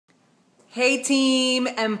Hey Team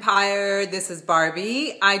Empire, this is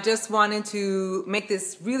Barbie. I just wanted to make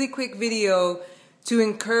this really quick video to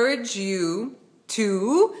encourage you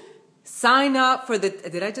to sign up for the,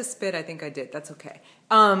 did I just spit? I think I did, that's okay.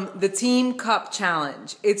 The Team Cup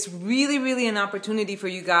Challenge. It's really an opportunity for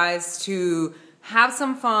you guys to have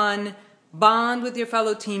some fun, bond with your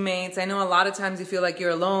fellow teammates. I know a lot of times you feel like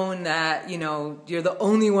you're alone, that you're the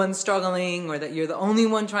only one struggling, or that you're the only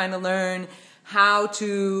one trying to learn how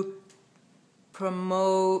to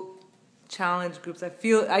promote challenge groups.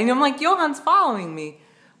 I'm like, Johan's following me.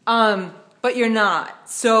 But you're not.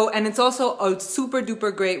 So, and it's also a super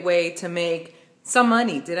duper great way to make some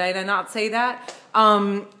money. Did I not say that?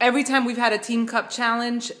 Every time we've had a Team Cup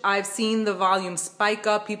challenge, I've seen the volume spike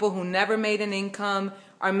up. People who never made an income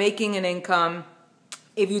are making an income.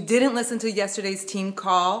 If you didn't listen to yesterday's team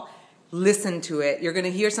call, listen to it. You're going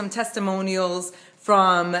to hear some testimonials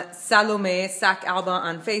from Salome Sac Alba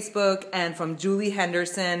on Facebook and from Julie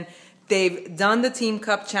Henderson. They've done the Team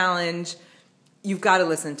Cup challenge. You've got to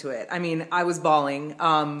listen to it. I mean, I was bawling.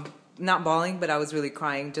 Not bawling, but I was really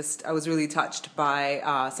crying. I was really touched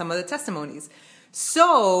by some of the testimonies.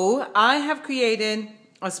 So I have created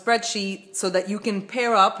a spreadsheet so that you can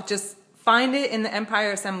pair up. Just find it in the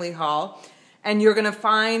Empire Assembly Hall, and you're going to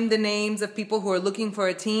find the names of people who are looking for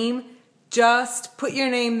a team. Just put your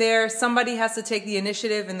name there. Somebody has to take the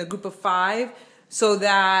initiative in the group of 5 so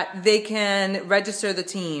that they can register the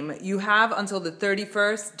team. You have until the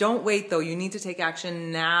 31st. Don't wait though. You need to take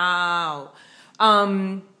action now.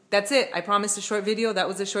 That's it. I promised a short video. That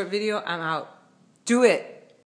was a short video. I'm out. Do it.